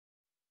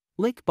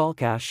Lake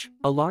Balkhash,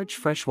 a large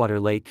freshwater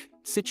lake,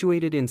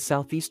 situated in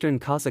southeastern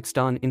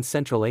Kazakhstan in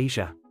Central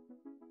Asia.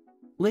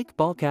 Lake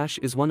Balkhash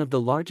is one of the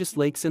largest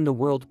lakes in the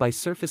world by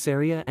surface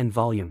area and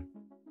volume.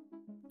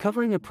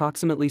 Covering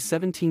approximately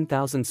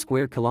 17,000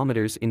 square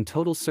kilometers in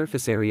total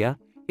surface area,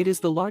 it is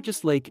the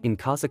largest lake in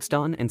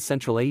Kazakhstan and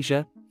Central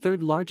Asia,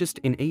 third largest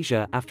in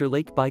Asia after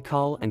Lake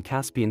Baikal and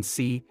Caspian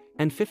Sea,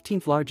 and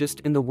 15th largest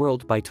in the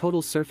world by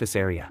total surface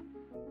area.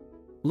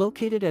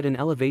 Located at an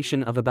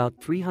elevation of about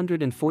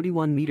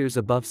 341 meters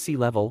above sea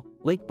level,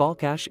 Lake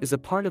Balkhash is a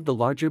part of the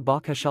larger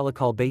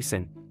Balkhash-Alakol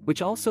Basin,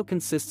 which also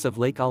consists of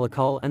Lake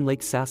Alakol and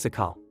Lake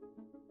Sasykkol.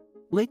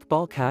 Lake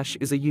Balkhash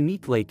is a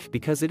unique lake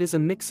because it is a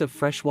mix of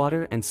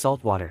freshwater and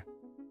saltwater.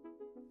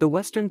 The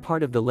western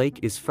part of the lake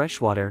is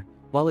freshwater,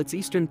 while its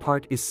eastern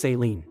part is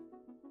saline.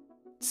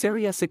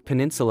 Saryesik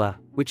Peninsula,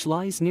 which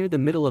lies near the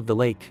middle of the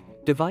lake,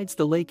 divides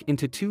the lake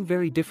into two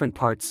very different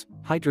parts,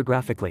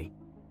 hydrographically.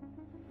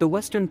 The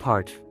western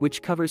part,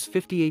 which covers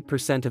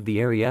 58% of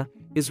the area,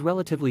 is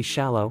relatively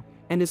shallow,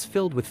 and is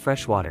filled with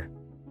freshwater.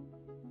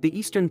 The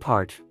eastern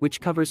part, which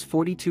covers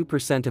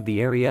 42% of the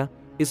area,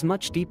 is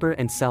much deeper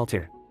and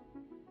saltier.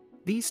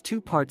 These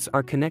two parts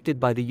are connected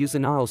by the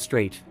Uzynaral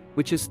Strait,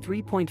 which is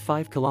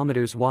 3.5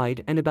 kilometers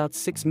wide and about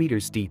 6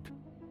 meters deep.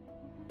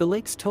 The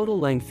lake's total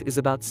length is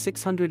about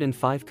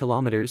 605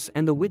 kilometers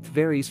and the width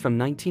varies from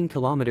 19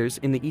 kilometers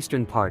in the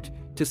eastern part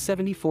to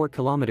 74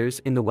 kilometers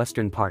in the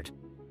western part.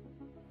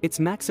 Its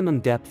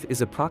maximum depth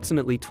is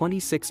approximately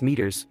 26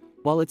 meters,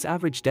 while its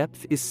average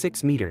depth is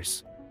 6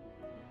 meters.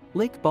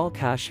 Lake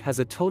Balkhash has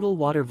a total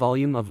water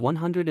volume of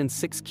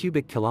 106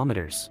 cubic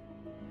kilometers.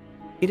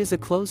 It is a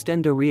closed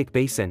endorheic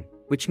basin,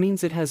 which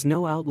means it has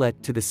no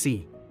outlet to the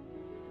sea.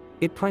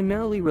 It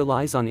primarily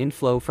relies on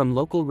inflow from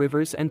local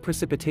rivers and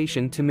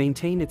precipitation to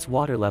maintain its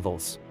water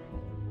levels.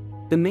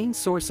 The main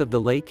source of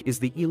the lake is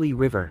the Ili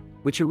River,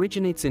 which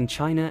originates in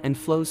China and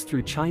flows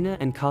through China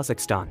and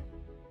Kazakhstan.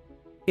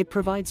 It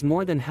provides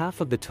more than half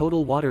of the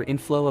total water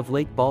inflow of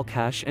Lake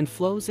Balkhash and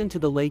flows into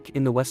the lake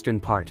in the western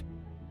part.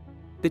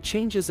 The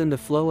changes in the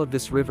flow of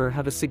this river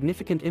have a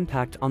significant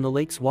impact on the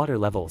lake's water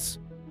levels.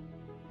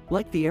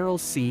 Like the Aral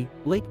Sea,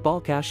 Lake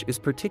Balkhash is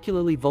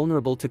particularly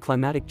vulnerable to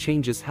climatic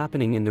changes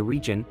happening in the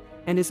region,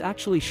 and is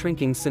actually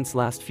shrinking since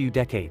last few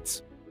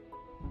decades.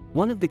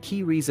 One of the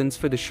key reasons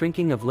for the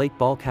shrinking of Lake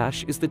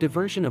Balkhash is the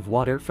diversion of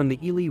water from the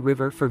Ili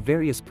River for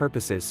various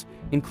purposes,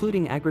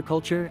 including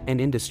agriculture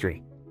and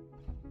industry.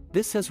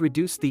 This has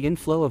reduced the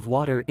inflow of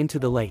water into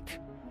the lake.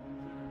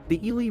 The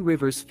Ili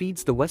Rivers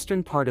feeds the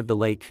western part of the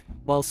lake,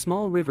 while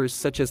small rivers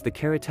such as the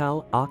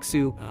Karatal,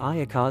 Aksu,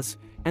 Ayakaz,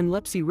 and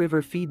Lepsi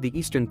River feed the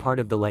eastern part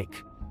of the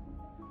lake.